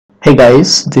Hey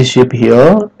guys, this Ship here.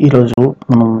 ఈరోజు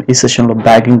మనం ఈ సెషన్లో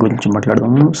బ్యాగింగ్ గురించి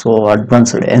మాట్లాడదాము. So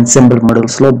advanced ensemble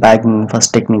మోడల్స్లో bagging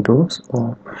first technique. So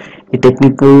ఈ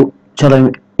టెక్నిక్ చాలా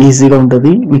ఈజీగా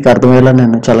ఉంటుంది, మీకు అర్థమయ్యేలా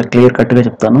నేను చాలా క్లియర్ కట్గా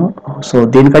చెప్తాను. సో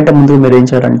దీనికంటే ముందు మీరు ఏం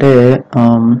చేయాలంటే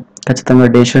ఖచ్చితంగా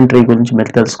డెసిషన్ ట్రీ గురించి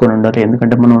మీరు తెలుసుకొని ఉండాలి.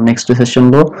 ఎందుకంటే మనం నెక్స్ట్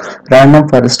సెషన్లో ర్యాండమ్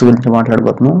ఫారెస్ట్ గురించి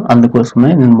మాట్లాడబోతున్నాం.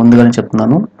 అందుకోసమే నేను ముందుగానే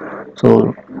చెప్తున్నాను. సో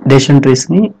డెసిషన్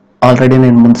ట్రీస్ని ఆల్రెడీ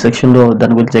నేను ముందు సెక్షన్లో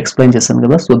దాని గురించి ఎక్స్ప్లెయిన్ చేశాను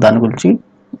కదా, సో దాని గురించి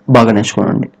బాగా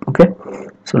నేర్చుకోండి. Okay,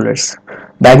 so let's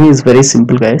bagging is very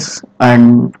simple guys and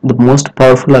the most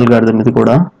powerful algorithm ఇది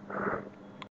కూడా.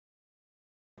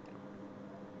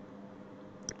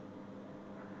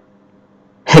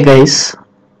 హే గైస్,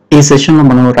 ఈ సెషన్లో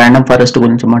మనం ర్యాండమ్ ఫారెస్ట్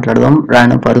గురించి మాట్లాడదాం.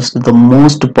 Random forest the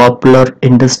most popular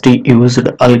industry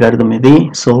used algorithm ఇది.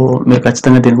 సో మీరు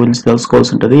ఖచ్చితంగా దీని గురించి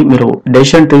తెలుసుకోవాల్సి ఉంటుంది. మీరు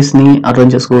డెసిషన్ ట్రీస్ని అర్థం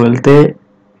చేసుకోగలిగితే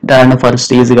ర్యాండమ్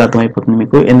ఫారెస్ట్ ఈజీగా అర్థమైపోతుంది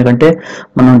మీకు. ఎందుకంటే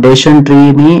మనం డెసిషన్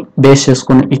ట్రీని బేస్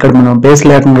చేసుకుని ఇక్కడ మనం బేస్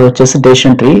లేయర్ వచ్చేసి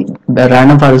డెసిషన్ ట్రీ,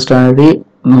 ర్యాండమ్ ఫారెస్ట్ అనేది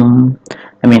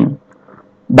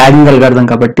బ్యాగింగ్ అల్గారిథం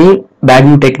కాబట్టి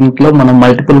బ్యాగింగ్ టెక్నిక్లో మనం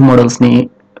మల్టిపుల్ మోడల్స్ని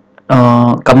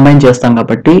కంబైన్ చేస్తాం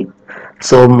కాబట్టి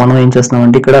సో మనం ఏం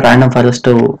చేస్తున్నామంటే ఇక్కడ ర్యాండమ్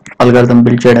ఫారెస్ట్ అల్గారిథం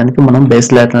బిల్డ్ చేయడానికి మనం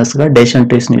బేస్ లేయర్స్గా డెసిషన్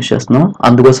ట్రీస్ని యూజ్ చేస్తున్నాం.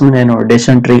 అందుకోసం నేను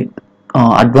డెసిషన్ ట్రీ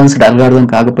అడ్వాన్స్డ్ అల్గారిథం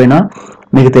కాకపోయినా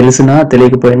మీకు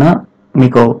తెలియకపోయినా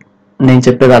మీకు నేను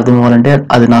చెప్పేది అర్థం అవ్వాలంటే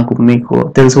అది మీకు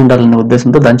తెలిసి ఉండాలనే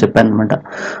ఉద్దేశంతో దాన్ని చెప్పాను అనమాట.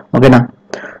 ఓకేనా,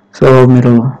 సో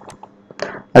మీరు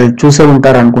అది చూసే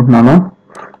ఉంటారు అనుకుంటున్నాను.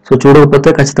 సో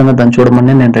చూడకపోతే ఖచ్చితంగా దాన్ని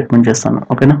చూడమని నేను రికమెండ్ చేస్తాను.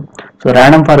 ఓకేనా, so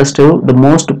random forest the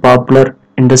most popular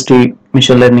industry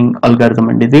machine learning algorithm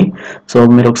అండి ఇది. సో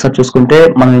మీరు ఒకసారి చూసుకుంటే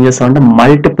మనం ఏం చేస్తామంటే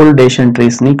మల్టిపుల్ డెసిషన్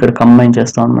ట్రీస్ని ఇక్కడ కంబైన్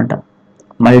చేస్తాం అనమాట.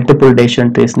 మల్టిపుల్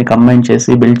డెసిషన్ ట్రీస్ని కంబైన్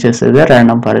చేసి బిల్డ్ చేసేదే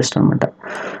ర్యాండమ్ ఫారెస్ట్ అనమాట.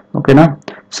 ఓకేనా,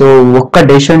 సో ఒక్క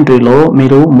డెసిషన్ ట్రీలో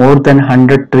మీరు మోర్ దెన్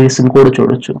 100 ట్రీస్ని కూడా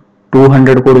చూడొచ్చు,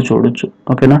 200 కూడా చూడొచ్చు.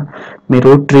 ఓకేనా,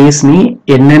 మీరు ట్రీస్ని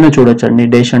ఎన్నైనా చూడొచ్చు అండి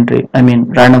డెసిషన్ ట్రీ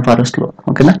ర్యాండమ్ ఫారెస్ట్లో.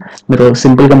 ఓకేనా, మీరు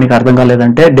సింపుల్గా మీకు అర్థం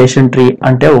కాలేదంటే డెసిషన్ ట్రీ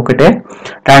అంటే ఒకటే,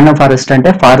 ర్యాండమ్ ఫారెస్ట్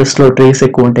అంటే ఫారెస్ట్లో ట్రీస్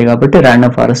ఎక్కువ ఉంటాయి కాబట్టి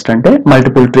ర్యాండమ్ ఫారెస్ట్ అంటే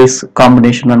మల్టిపుల్ ట్రీస్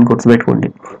కాంబినేషన్ అని గుర్తుపెట్టుకోండి.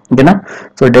 ఓకేనా,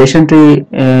 సో డెసిషన్ ట్రీ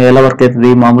ఎలా వర్క్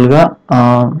అవుతుంది మామూలుగా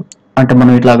అంటే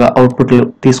మనం ఇట్లాగా అవుట్పుట్లు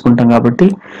తీసుకుంటాం కాబట్టి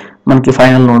మనకి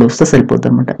ఫైనల్ నోడ్ వస్తే సరిపోద్ది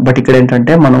అనమాట. బట్ ఇక్కడ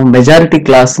ఏంటంటే మనం మెజారిటీ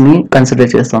క్లాస్ని కన్సిడర్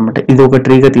చేస్తాం అనమాట. ఇది ఒక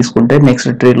ట్రీగా తీసుకుంటే నెక్స్ట్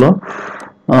ట్రీలో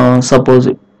సపోజ్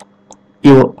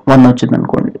ఈ 1 వచ్చింది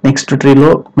అనుకోండి, నెక్స్ట్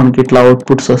ట్రీలో మనకి ఇట్లా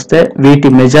అవుట్పుట్స్ వస్తే వీటి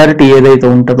మెజారిటీ ఏదైతే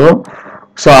ఉంటుందో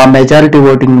సో ఆ మెజారిటీ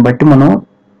ఓటింగ్ని బట్టి మనం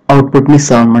అవుట్పుట్ని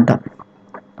ఇస్తాం అనమాట.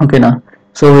 ఓకేనా,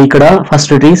 సో ఇక్కడ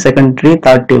first tree, second tree,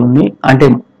 third tree ఉంది అంటే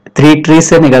 3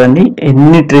 ట్రీస్ అయినా కదండి,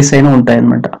 ఎన్ని ట్రీస్ అయినా ఉంటాయి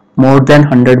అనమాట. మోర్ దాన్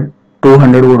 100,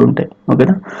 200 కూడా ఉంటాయి.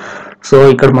 ఓకేనా, సో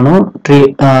ఇక్కడ మనం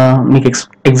మీకు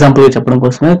ఎగ్జాంపుల్గా చెప్పడం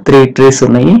కోసమే 3 ట్రీస్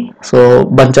ఉన్నాయి. సో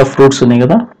బంచ్ ఆఫ్ ఫ్రూట్స్ ఉన్నాయి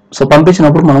కదా, సో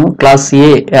పంపించినప్పుడు మనం క్లాస్ ఏ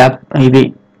యాప్, ఇది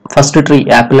ఫస్ట్ ట్రీ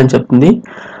యాపిల్ అని చెప్తుంది,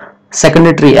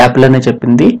 సెకండ్ ట్రీ యాపిల్ అని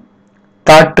చెప్పింది,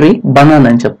 థర్డ్ ట్రీ బనానా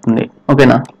అని చెప్తుంది.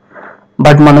 ఓకేనా,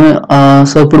 బట్ మనం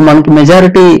సో ఇప్పుడు మనకి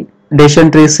మెజారిటీ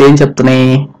డెసిషన్ ట్రీస్ ఏం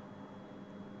చెప్తున్నాయి,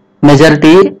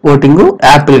 మెజారిటీ ఓటింగ్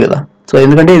యాపిల్ కదా. సో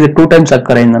ఎందుకంటే ఇది 2 times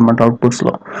అక్కర్ అయింది అనమాట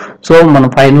అవుట్పుట్స్లో. సో మన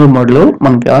ఫైనల్ మోడ్లో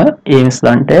మనకి ఏమి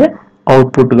ఇస్తుంది అంటే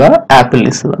అవుట్పుట్గా యాపిల్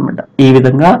ఇస్తుంది అనమాట. ఈ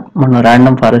విధంగా మన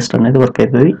ర్యాండమ్ ఫారెస్ట్ అనేది వర్క్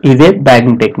అవుతుంది. ఇదే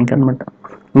బ్యాగింగ్ టెక్నిక్ అనమాట.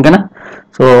 ఇంకానా,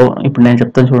 సో ఇప్పుడు నేను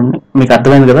చెప్తాను చూడండి, మీకు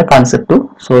అర్థమైంది కదా కాన్సెప్ట్.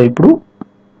 సో ఇప్పుడు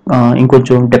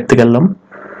ఇంకొంచెం డెప్త్కి వెళ్దాం.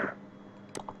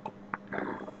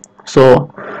 సో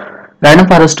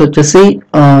ర్యాండమ్ ఫారెస్ట్ వచ్చేసి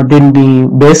దీన్ని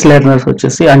బేస్ లెర్నర్స్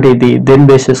వచ్చేసి అంటే ఇది దేని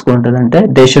బేస్ చేసుకుంటుంది అంటే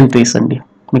డెసిషన్ ట్రీస్ అండి.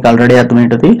 మీకు ఆల్రెడీ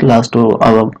అర్థమైంటుంది లాస్ట్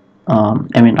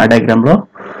ఆ డయాగ్రామ్లో.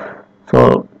 సో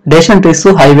డెసిషన్ ట్రీస్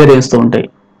హై వేరియన్స్తో ఉంటాయి.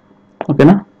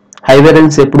 ఓకేనా, హై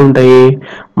వేరియన్స్ ఎప్పుడు ఉంటాయి,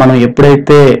 మనం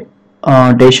ఎప్పుడైతే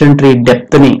డెసిషన్ ట్రీ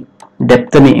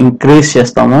డెప్త్ని ఇంక్రీజ్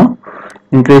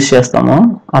చేస్తామో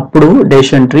అప్పుడు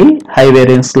డెసిషన్ ట్రీ హై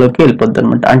వేరియన్స్లోకి వెళ్ళిపోద్ది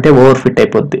అనమాట, అంటే ఓవర్ ఫిట్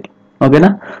అయిపోద్ది. ఓకేనా,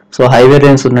 సో హై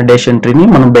వేరియన్స్ ఉన్న డెసిషన్ ట్రీని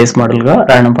మనం బేస్ మోడల్గా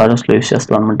ర్యాండమ్ ఫారెస్ట్లో యూజ్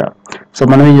చేస్తాం అనమాట. సో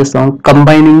మనం ఏం చేస్తాం,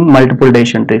 కంబైనింగ్ మల్టిపుల్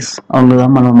డెసిషన్ ట్రీస్. అవును కదా,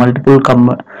 మనం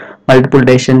మల్టిపుల్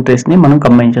డెసిషన్ ట్రీస్ని మనం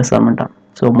కంబైన్ చేస్తాం అనమాట.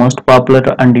 So most popular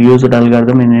and used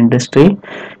algorithm in industry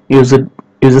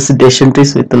uses decision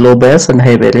trees with low bias and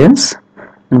high variance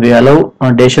and we allow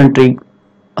decision tree.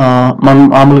 మనం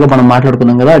మామూలుగా మనం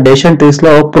మాట్లాడుకున్నాం కదా, డెసిషన్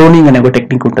ట్రీస్లో ప్రూనింగ్ అనే ఒక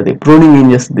టెక్నిక్ ఉంటుంది. ప్రూనింగ్ ఏం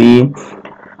చేస్తుంది,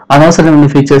 అనవసరమైన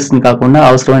ఫీచర్స్ని కాకుండా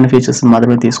అవసరమైన ఫీచర్స్ని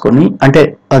మాత్రమే తీసుకొని, అంటే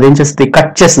అదేం చేస్తుంది,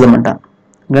 కట్ చేస్తుంది అనమాట.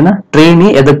 ఓకేనా, ట్రీని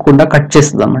ఎదగకుండా కట్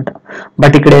చేస్తుంది అనమాట.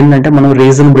 బట్ ఇక్కడ ఏంటంటే మనం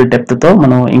రీజనబుల్ డెప్త్తో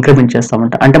మనం ఇంక్రిమెంట్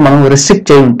చేస్తామంట, అంటే మనం రెస్ట్రిక్ట్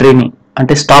చేయం ట్రీని,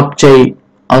 అంటే స్టాప్ చేయి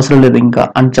అవసరం లేదు ఇంకా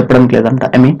అని చెప్పడానికి లేదంట.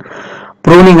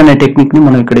 ప్రూనింగ్ అనే టెక్నిక్ని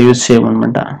మనం ఇక్కడ యూజ్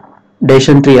చేయమన్నమాట.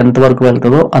 డెసిషన్ ట్రీ ఎంత వరకు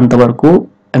వెళ్తుందో అంతవరకు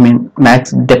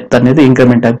మ్యాక్స్ డెప్త్ అనేది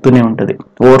ఇంక్రిమెంట్ అవుతూనే ఉంటుంది.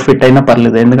 ఓవర్ ఫిట్ అయినా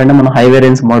పర్లేదు, ఎందుకంటే మనం హై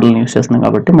వేరియన్స్ మోడల్ని యూస్ చేస్తున్నాం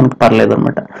కాబట్టి మనకు పర్లేదు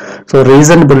అనమాట. సో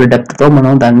రీజనబుల్ డెప్త్తో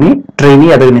మనం దాన్ని ట్రీని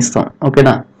ఎదగనిస్తాం.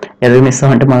 ఓకేనా,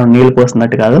 ఎదగనిస్తాం అంటే మనం నీళ్ళు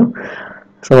పోస్తున్నట్టు కాదు,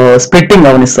 సో స్ప్లిట్టింగ్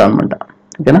అవనిస్తాం అనమాట.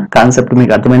 ఓకేనా, కాన్సెప్ట్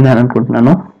మీకు అర్థమైంది అని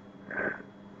అనుకుంటున్నాను.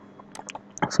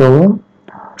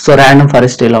 సో ర్యాండమ్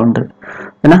ఫారెస్ట్ ఎలా ఉంటుంది,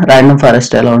 ఓకేనా, ర్యాండమ్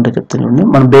ఫారెస్ట్ ఎలా ఉంటుంది చెప్తున్నాను.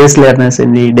 మన బేస్ లేయర్నెస్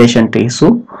ఏంది, డెసిషన్ ట్రీస్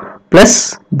ప్లస్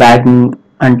బ్యాగింగ్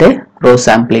అంటే రో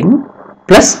శాంప్లింగ్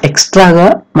ప్లస్ ఎక్స్ట్రాగా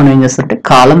మనం ఏం చేస్తామంటే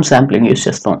కాలమ్ శాంప్లింగ్ యూస్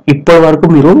చేస్తాం. ఇప్పటి వరకు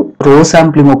మీరు రో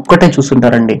శాంప్లింగ్ ఒక్కటే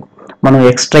చూస్తుంటారండి. మనం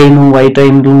X train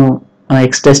వైట్రైన్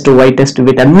X test why test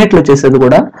వీటన్నిటిలో చేసేది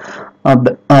కూడా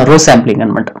రో శాంప్లింగ్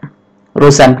అనమాట. రో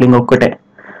శాంప్లింగ్ ఒక్కటే.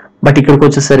 బట్ ఇక్కడికి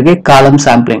వచ్చేసరికి కాలమ్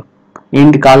శాంప్లింగ్.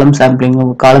 ఏంటి కాలమ్ శాంప్లింగ్?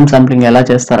 కాలమ్ శాంప్లింగ్ ఎలా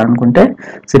చేస్తారనుకుంటే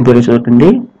సింపుల్గా చూడండి.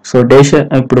 సో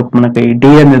ఇప్పుడు మనకి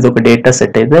డి అనేది ఒక డేటా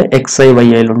సెట్ అయితే ఎక్స్ఐ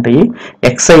వైఐలు ఉంటాయి.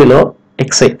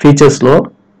 ఎక్స్ఐ ఫీచర్స్లో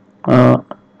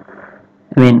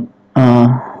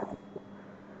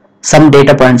సమ్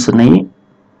డేటా పాయింట్స్ ఉన్నాయి.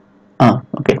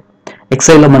 ఓకే,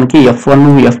 ఎక్స్ఐలో మనకి F1,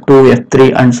 F2, F3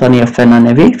 and so Fn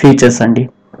అనేవి ఫీచర్స్ అండి.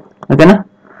 ఓకేనా,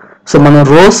 సో మనం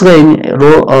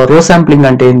రో శాంప్లింగ్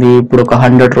అంటే ఏంది? ఇప్పుడు ఒక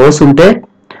 100 రోస్ ఉంటే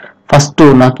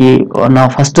నా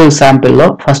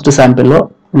ఫస్ట్ శాంపిల్లో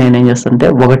నేనేం చేస్తానంటే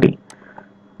 1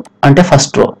 అంటే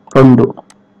ఫస్ట్ రో, 2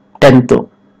 10th,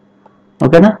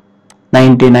 ఓకేనా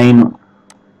 99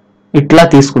 ఇట్లా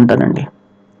తీసుకుంటానండి.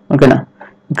 ఓకేనా,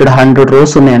 ఇక్కడ 100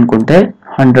 రోస్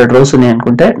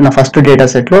ఉన్నాయనుకుంటే నా ఫస్ట్ డేటా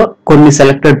సెట్లో కొన్ని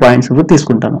సెలెక్టెడ్ పాయింట్స్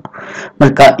తీసుకుంటాను.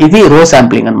 మరి ఇది రో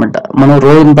శాంప్లింగ్ అనమాట. మనం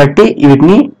రోని బట్టి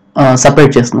వీటిని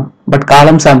సపరేట్ చేస్తున్నాం. బట్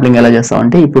కాలమ్ శాంప్లింగ్ ఎలా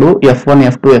చేస్తామంటే ఇప్పుడు F1,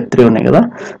 F2, F3 ఉన్నాయి కదా.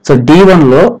 సో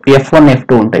D1లో F1,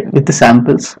 F2 ఉంటాయి విత్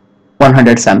శాంపిల్స్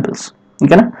 100 శాంపిల్స్.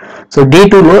 ఓకేనా, సో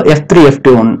D2లో F3, F2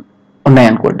 ఉన్నాయి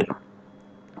అనుకోండి.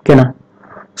 ఓకేనా,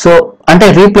 సో అంటే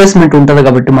రీప్లేస్మెంట్ ఉంటుంది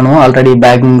కాబట్టి మనం ఆల్రెడీ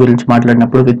బ్యాగింగ్ గురించి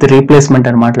మాట్లాడినప్పుడు విత్ రీప్లేస్మెంట్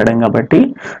అని మాట్లాడాం కాబట్టి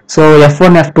సో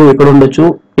F1, F2 ఇక్కడ ఉండొచ్చు,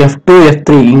 F2,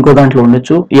 F3 ఇంకో దాంట్లో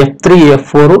ఉండొచ్చు, F3,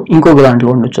 F4 ఇంకొక దాంట్లో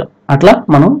ఉండొచ్చు. అట్లా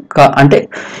మనం అంటే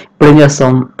ఇప్పుడు ఏం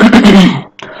చేస్తాం,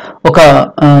 ఒక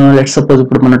లెట్స్ సపోజ్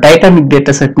ఇప్పుడు మనం టైటానిక్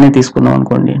డేటా సెట్ని తీసుకుందాం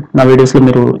అనుకోండి. నా వీడియోస్లో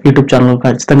మీరు యూట్యూబ్ ఛానల్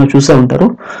ఖచ్చితంగా చూసే ఉంటారు.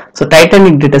 సో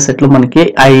టైటానిక్ డేటా సెట్లో మనకి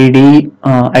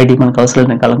ఐడి మనకు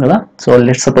అవసరం కాలం కదా. So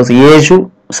let's suppose age,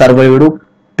 survived,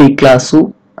 P class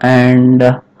and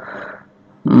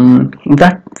ఇంకా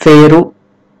పేరు,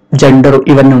 జెండరు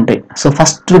ఇవన్నీ ఉంటాయి. సో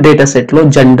ఫస్ట్ డేటా సెట్లో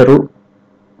జెండరు,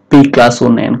 పీ క్లాసు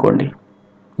ఉన్నాయి అనుకోండి.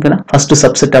 ఓకేనా, ఫస్ట్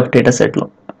సబ్సెట్ ఆఫ్ డేటా సెట్లో.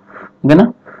 ఓకేనా,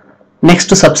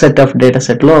 నెక్స్ట్ సబ్సెట్ ఆఫ్ డేటా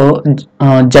సెట్లో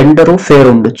జెండరు, ఫేర్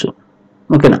ఉండొచ్చు.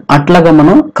 ఓకేనా, అట్లాగా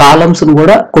మనం కాలమ్స్ని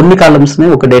కూడా కొన్ని కాలమ్స్ని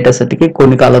ఒక డేటా సెట్కి,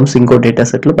 కొన్ని కాలమ్స్ ఇంకో డేటా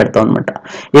సెట్లో పెడతాం అనమాట.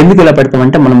 ఎందుకు ఇలా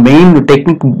పెడతామంటే మనం మెయిన్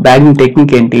బ్యాగింగ్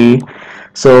టెక్నిక్ ఏంటి,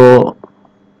 సో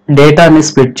డేటాని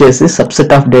స్ప్లిట్ చేసి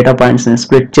సబ్సెట్ ఆఫ్ డేటా పాయింట్స్ని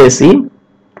స్ప్లిట్ చేసి,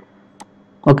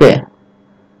 ఓకే,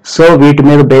 సో వీటి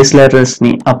మీద బేస్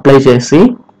లేయర్స్ని అప్లై చేసి,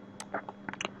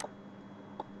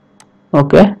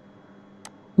 ఓకే,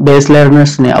 బేస్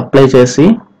లేయర్స్ని అప్లై చేసి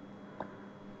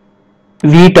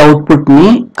వీటి అవుట్పుట్ని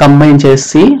కంబైన్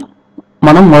చేసి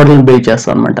మనం మోడల్ని బిల్డ్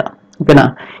చేస్తాం అనమాట. ఓకేనా,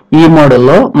 ఈ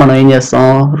మోడల్లో మనం ఏం చేస్తాం,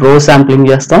 రో శాంప్లింగ్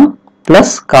చేస్తాం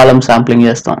ప్లస్ కాలమ్ శాంప్లింగ్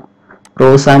చేస్తాం.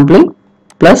 రో శాంప్లింగ్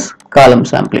ప్లస్ కాలమ్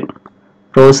శాంప్లింగ్,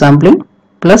 రో శాంప్లింగ్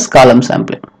ప్లస్ కాలమ్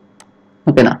శాంప్లింగ్.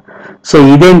 ఓకేనా, సో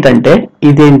ఇదేంటంటే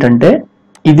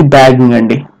ఇది బ్యాగింగ్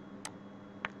అండి.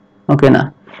 ఓకేనా,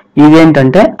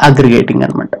 ఇదేంటంటే అగ్రిగేటింగ్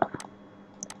అనమాట.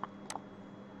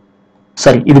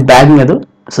 ఇది బ్యాగింగ్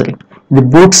ఇది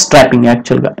బూట్ స్ట్రాపింగ్.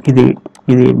 యాక్చువల్గా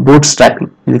ఇది బూట్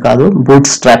స్ట్రాపింగ్, ఇది కాదు బూట్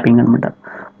స్ట్రాపింగ్ అనమాట.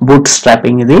 బూట్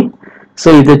స్ట్రాపింగ్ ఇది. సో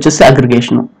ఇది వచ్చేసి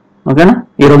అగ్రిగేషన్. ఓకేనా,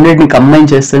 ఈ రెండింటిని కంబైన్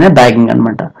చేస్తేనే బ్యాగింగ్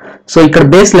అనమాట. సో ఇక్కడ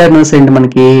బేస్ లేయర్నెస్ ఏంటి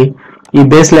మనకి, ఈ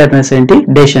బేస్ లేయర్నెస్ ఏంటి,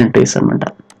 డెసిషన్ ట్రీస్ అనమాట.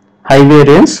 హై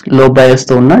వేరియన్స్ లో బయాస్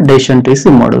తో ఉన్న డెసిషన్ ట్రీస్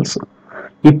ఈ మోడల్స్.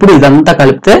 ఇప్పుడు ఇదంతా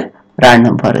కలిపితే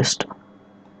ర్యాండమ్ ఫారెస్ట్.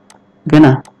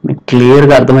 ఓకేనా, మీకు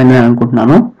క్లియర్గా అర్థమైందని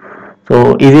అనుకుంటున్నాను. సో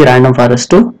ఇది ర్యాండమ్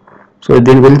ఫారెస్ట్. సో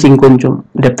దీని గురించి ఇంకొంచెం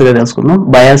డెప్త్గా తెలుసుకుందాం.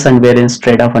 Bias and variance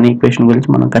trade of అనే ఈక్వేషన్ గురించి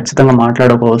మనం ఖచ్చితంగా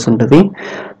మాట్లాడుకోవాల్సి ఉంటుంది.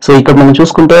 సో ఇక్కడ మనం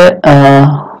చూసుకుంటే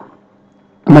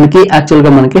మనకి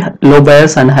యాక్చువల్గా లో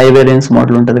bias and high variance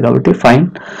model ఉంటుంది కాబట్టి ఫైన్.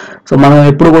 సో మనం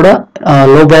ఎప్పుడు కూడా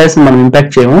లో బయాస్ మనం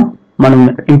ఇంపాక్ట్ చేయము. మనం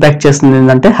ఇంపాక్ట్ చేస్తుంది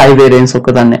ఏంటంటే హై వేరియన్స్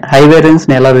ఒక్కదాన్ని. హై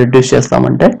వేరియన్స్ని ఎలా రిడ్యూస్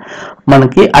చేస్తామంటే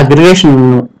మనకి అగ్రిగేషన్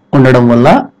ఉండడం వల్ల,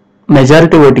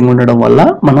 మెజారిటీ ఓటింగ్ ఉండడం వల్ల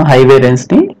మనం హై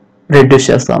వేరియన్స్ని రిడ్యూస్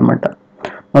చేస్తాం అనమాట.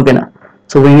 ఓకేనా,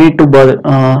 so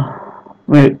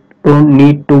we don't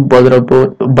need to bother about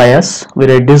bias. We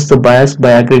reduce the bias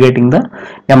by aggregating the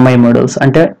MI models.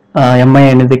 అంటే MI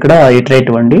అనేది ఇక్కడ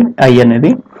ఇటరేటివ్ అండి, I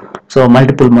అనేది. సో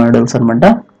మల్టిపుల్ మోడల్స్ అనమాట.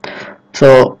 సో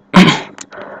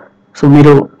సో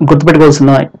మీరు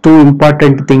గుర్తుపెట్టుకోవాల్సిన 2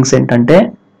 ఇంపార్టెంట్ థింగ్స్ ఏంటంటే,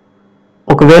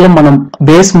 ఒకవేళ మనం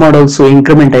బేస్ మోడల్స్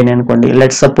ఇంక్రిమెంట్ అయినాయి అనుకోండి,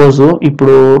 లెట్ సపోజ్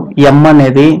ఇప్పుడు ఎం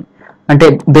అనేది అంటే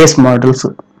base models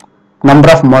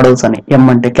number of models అని, ఎం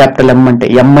అంటే క్యాపిటల్ ఎం అంటే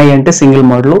ఎంఐ అంటే సింగిల్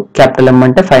మోడల్, క్యాపిటల్ ఎం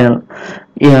అంటే ఫైనల్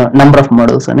నంబర్ ఆఫ్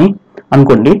మోడల్స్ అని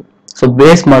అనుకోండి. సో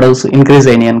బేస్ మోడల్స్ ఇంక్రీజ్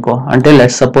అయినాయి అనుకో, అంటే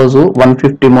లెట్ సపోజ్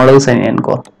 150 మోడల్స్ అయినాయి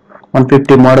అనుకో,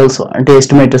 150 మోడల్స్ అంటే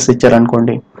ఎస్టిమేటర్స్ ఇచ్చారు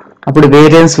అనుకోండి, అప్పుడు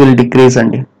వేరియన్స్ విల్ డిక్రీజ్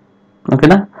అండి.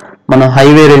 ఓకేనా, మన హై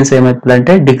వేరియన్స్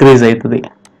ఏమవుతుందంటే డిక్రీజ్ అవుతుంది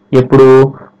ఎప్పుడు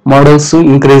మోడల్స్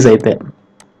ఇంక్రీజ్ అయితే.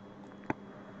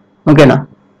 ఓకేనా,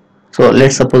 సో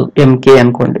లెట్ సపోజ్ ఎంకే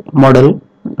అనుకోండి, మోడల్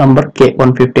నంబర్ కే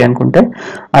 150 అనుకుంటే,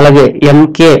 అలాగే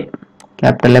ఎంకే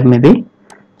క్యాపిటల్ ఎం ఇది.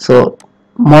 సో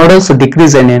మోడల్స్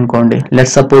డిక్రీజ్ అయినాయి అనుకోండి,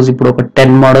 లెట్ సపోజ్ ఇప్పుడు ఒక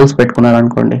 10 మోడల్స్ పెట్టుకున్నారు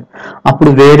అనుకోండి,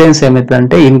 అప్పుడు వేరియన్స్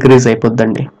ఏమవుతుందంటే ఇంక్రీజ్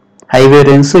అయిపోద్దండి, హై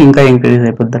వేరియన్స్ ఇంకా ఇంక్రీజ్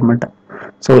అయిపోద్ది అనమాట.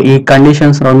 సో ఈ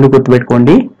కండిషన్స్ రెండు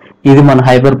గుర్తుపెట్టుకోండి. ఇది మన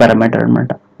హైపర్ పారామీటర్ అనమాట.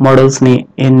 మోడల్స్ ని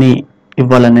ఎన్ని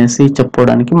ఇవ్వాలనేసి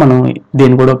చెప్పుకోవడానికి మనం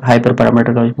దీన్ని కూడా ఒక హైపర్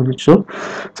పారామీటర్ గా చూడొచ్చు.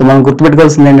 సో మనం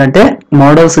గుర్తుపెట్టుకోవాల్సింది ఏంటంటే,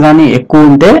 మోడల్స్ కానీ ఎక్కువ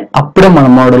ఉంటే అప్పుడే మన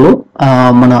మోడల్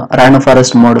మన రాండమ్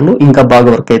ఫారెస్ట్ మోడల్ ఇంకా బాగా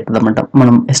వర్క్ అవుతుంది అనమాట.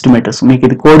 మనం ఎస్టిమేటర్స్ మీకు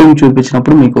ఇది కోడింగ్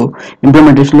చూపించినప్పుడు మీకు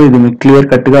ఇంప్లిమెంటేషన్ లో ఇది మీకు క్లియర్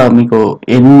కట్ గా మీకు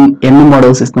ఎన్ని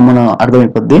మోడల్స్ ఇస్తామో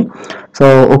అర్థమైపోద్ది. సో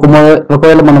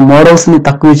ఒకవేళ మనం మోడల్స్ ని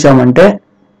తక్కువ ఇచ్చామంటే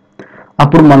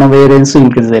అప్పుడు మన వేరియన్స్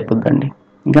ఇంక్రీజ్ అయిపోద్దండి.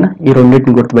 ఓకేనా, ఈ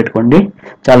రెండింటిని గుర్తుపెట్టుకోండి,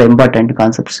 చాలా ఇంపార్టెంట్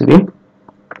కాన్సెప్ట్స్ ఇవి.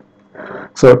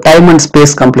 So time and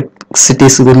space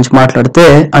complexities గురించి మాట్లాడితే,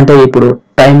 అంటే ఇప్పుడు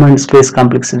టైమ్ అండ్ స్పేస్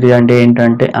కాంప్లెక్సిటీ అంటే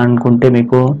ఏంటంటే అనుకుంటే,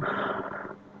 మీకు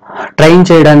ట్రైన్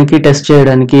చేయడానికి టెస్ట్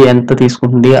చేయడానికి ఎంత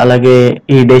తీసుకుంటుంది, అలాగే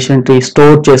ఈ డెసిషన్ ట్రీ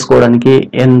స్టోర్ చేసుకోవడానికి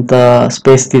ఎంత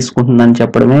స్పేస్ తీసుకుంటుంది అని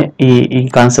చెప్పడమే ఈ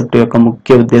కాన్సెప్ట్ యొక్క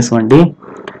ముఖ్య ఉద్దేశం అండి.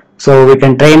 So we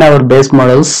can train our base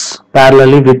models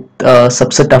parallelly with a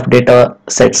subset of data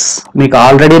sets. మీకు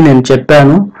ఆల్రెడీ నేను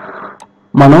చెప్పాను,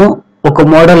 మనం ఒక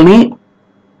మోడల్ని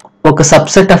ఒక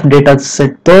సబ్సెట్ ఆఫ్ డేటా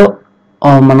సెట్తో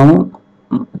మనం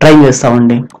ట్రైన్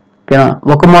చేస్తామండి. ఓకేనా,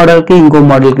 ఒక మోడల్కి ఇంకో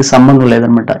మోడల్కి సంబంధం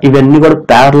లేదనమాట. ఇవన్నీ కూడా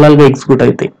ప్యారలల్గా ఎగ్జిక్యూట్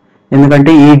అవుతాయి,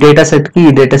 ఎందుకంటే ఈ డేటా సెట్కి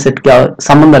ఈ డేటా సెట్కి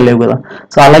సంబంధాలు లేవు కదా.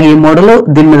 సో అలాగే ఈ మోడల్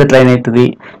దీని మీద ట్రైన్ అవుతుంది,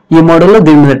 ఈ మోడల్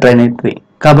దీని మీద ట్రైన్ అవుతుంది.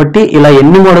 కాబట్టి ఇలా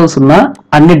ఎన్ని మోడల్స్ ఉన్నా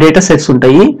అన్ని డేటా సెట్స్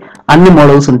ఉంటాయి, అన్ని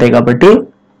మోడల్స్ ఉంటాయి, కాబట్టి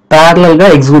ప్యారలల్ గా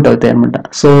ఎగ్జిక్యూట్ అవుతాయి అనమాట.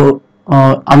 సో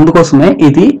అందుకోసమే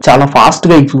ఇది చాలా ఫాస్ట్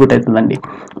గా ఎగ్జిక్యూట్ అవుతుందండి.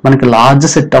 మనకి large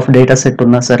set of data set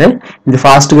ఉన్నా సరే ఇది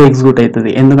ఫాస్ట్ గా ఎగ్జిక్యూట్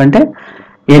అవుతుంది, ఎందుకంటే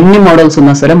ఎన్ని మోడల్స్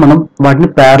ఉన్నా సరే మనం వాటిని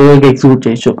ప్యారలల్ గా ఎగ్జిక్యూట్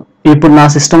చేయొచ్చు. ఇప్పుడు నా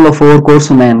సిస్టమ్ లో 4 కోర్స్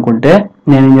ఉన్నాయి అనుకుంటే,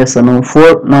 నేను ఏం చేస్తాను,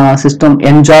 నా system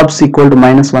N jobs equal to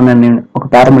 -1 అని ఒక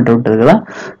పారామీటర్ ఉంటుంది కదా.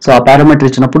 సో ఆ పారామీటర్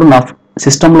ఇచ్చినప్పుడు నా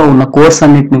సిస్టమ్ లో ఉన్న కోర్స్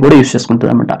అన్నిటిని కూడా యూస్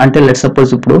చేసుకుంటుంది అనమాట. అంటే లెట్ సపోజ్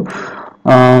ఇప్పుడు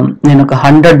నేను ఒక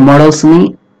 100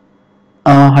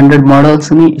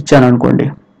 మోడల్స్ ని ఇచ్చాను అనుకోండి.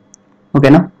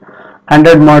 ఓకేనా,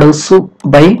 100 మోడల్స్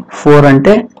బై 4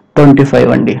 అంటే 25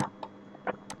 అండి.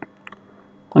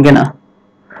 ఓకేనా,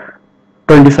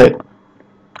 25.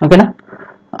 ఓకేనా,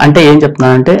 అంటే ఏం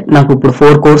చెప్తున్నానంటే, నాకు ఇప్పుడు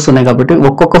 4 కోర్స్ ఉన్నాయి కాబట్టి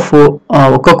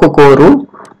ఒక్కొక్క కోరు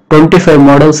 25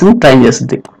 మోడల్స్ ని ట్రైన్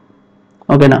చేస్తుంది.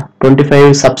 ఓకేనా,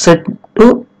 25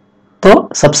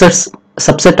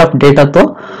 సబ్సెట్ ఆఫ్ డేటాతో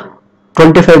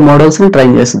 25 మోడల్స్ ని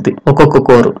ట్రైన్ చేస్తుంది ఒక్కొక్క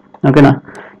కోరు. ఓకేనా,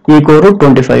 ఈ కోరు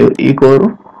 25, ఈ కోరు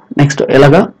నెక్స్ట్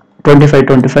ఎలాగా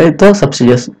 25తో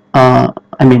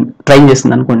ట్రైన్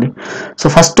చేస్తుంది అనుకోండి. సో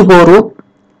ఫస్ట్ కోరు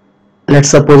లెట్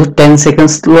సపోజ్ 10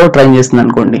 seconds లో ట్రైన్ చేస్తుంది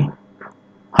అనుకోండి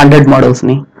 100 మోడల్స్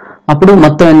ని, అప్పుడు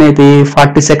మొత్తం ఎన్నైతే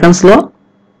 40 seconds లో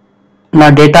నా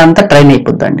డేటా అంతా ట్రైన్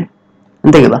అయిపోద్దండి,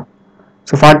 అంతే కదా.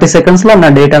 సో 40 seconds లో నా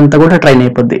డేటా అంతా కూడా ట్రైన్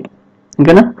అయిపోద్ది.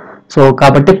 ఓకేనా, సో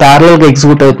కాబట్టి ప్యారలల్ గా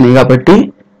ఎగ్జిక్యూట్ అవుతున్నాయి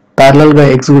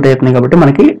కాబట్టి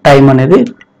మనకి టైం అనేది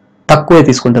తక్కువే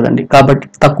తీసుకుంటుందండి. కాబట్టి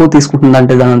తక్కువ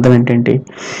తీసుకుంటుందంటే దాని అర్థం ఏంటంటే,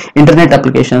 ఇంటర్నెట్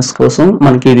అప్లికేషన్స్ కోసం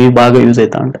మనకి ఇది బాగా యూజ్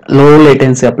అవుతా ఉంటాయి. లో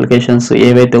లేటెన్సీ అప్లికేషన్స్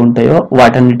ఏవైతే ఉంటాయో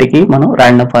వాటన్నిటికీ మనం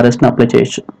ర్యాండమ్ ఫారెస్ట్ ని అప్లై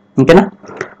చేయొచ్చు. ఓకేనా,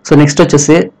 సో నెక్స్ట్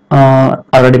వచ్చేసి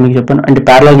ఆల్రెడీ మీకు చెప్పాను, అంటే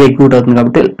ప్యారలల్ గా ఎగ్జిక్యూట్ అవుతుంది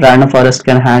కాబట్టి random forest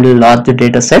can handle large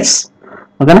data sets.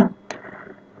 ఓకేనా,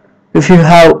 if you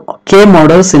have k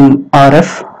models in RF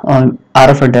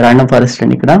అంటే ర్యాండమ్ ఫారెస్ట్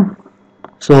అండి ఇక్కడ.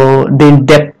 సో దీని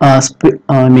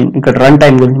ఇక్కడ రన్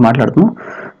టైం గురించి మాట్లాడుతున్నాం.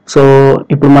 సో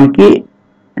ఇప్పుడు మనకి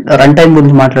రన్ టైం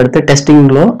గురించి మాట్లాడితే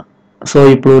టెస్టింగ్ లో, సో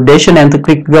ఇప్పుడు డెసిషన్ ఎంత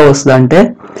క్విక్ గా వస్తుంది అంటే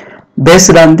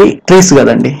బేస్డ్ ఆన్ ది ట్రీస్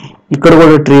కదండి. ఇక్కడ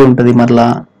కూడా ట్రీ ఉంటుంది మరలా.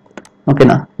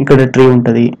 ఓకేనా, ఇక్కడ ట్రీ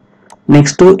ఉంటుంది,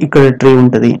 నెక్స్ట్ ఇక్కడ ట్రీ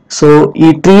ఉంటుంది. సో ఈ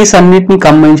ట్రీస్ అన్నిటిని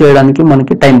కంబైన్ చేయడానికి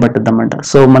మనకి టైం పట్టుద్ది అన్నమాట.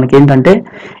 సో మనకి ఏంటంటే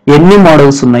ఎన్ని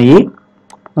మోడల్స్ ఉన్నాయి,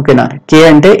 ఓకేనా, కే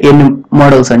అంటే ఎన్ని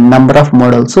మోడల్స్ అండి, number of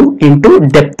models into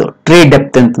depth, tree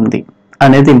depth ఎంత ఉంది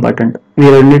అనేది ఇంపార్టెంట్. ఈ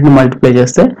రెండింటిని మల్టిప్లై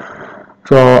చేస్తే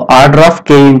so order of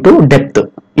k into depth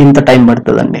ఇంత టైం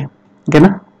పడుతుందండి. ఓకేనా,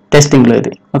 టెస్టింగ్లో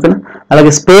ఇది. ఓకేనా,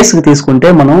 అలాగే స్పేస్కి తీసుకుంటే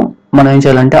మనం ఏం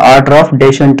చేయాలంటే order of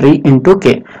decision tree into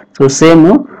k. So same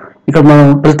ఇక్కడ మనం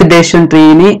ప్రతి డెసిషన్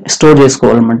ట్రీని స్టోర్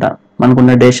చేసుకోవాలన్నమాట,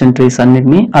 మనకున్న డెసిషన్ ట్రీస్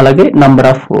అన్నిటిని, అలాగే నంబర్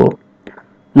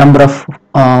ఆఫ్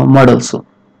మోడల్స్,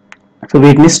 సో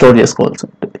వీటిని స్టోర్ చేసుకోవాల్సి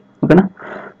ఉంటుంది. ఓకేనా,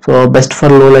 సో బెస్ట్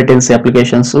ఫర్ లో లేటెన్సీ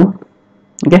అప్లికేషన్స్.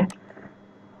 ఓకే,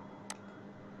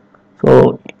 సో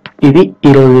ఇది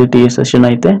ఈరోజు సెషన్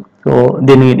అయితే. సో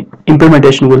దీని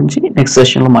ఇంప్లిమెంటేషన్ గురించి నెక్స్ట్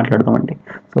సెషన్లో మాట్లాడదామండి.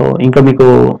 సో ఇంకా మీకు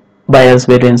బయాస్,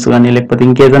 వేరియన్స్ కానీ లేకపోతే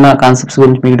ఇంకేదైనా కాన్సెప్ట్స్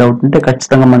గురించి మీకు డౌట్ ఉంటే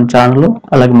ఖచ్చితంగా మన ఛానల్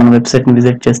అలాగే మన వెబ్సైట్ని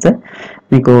విజిట్ చేస్తే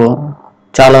మీకు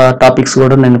చాలా టాపిక్స్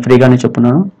కూడా నేను ఫ్రీగానే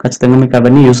చెప్తున్నాను. ఖచ్చితంగా మీకు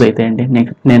అవన్నీ యూజ్ అవుతాయండి.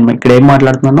 నేను ఇక్కడ ఏం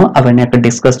మాట్లాడుతున్నానో అవన్నీ అక్కడ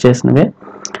డిస్కస్ చేసినవే.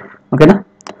 ఓకేనా,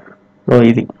 సో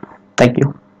ఇది. Thank you.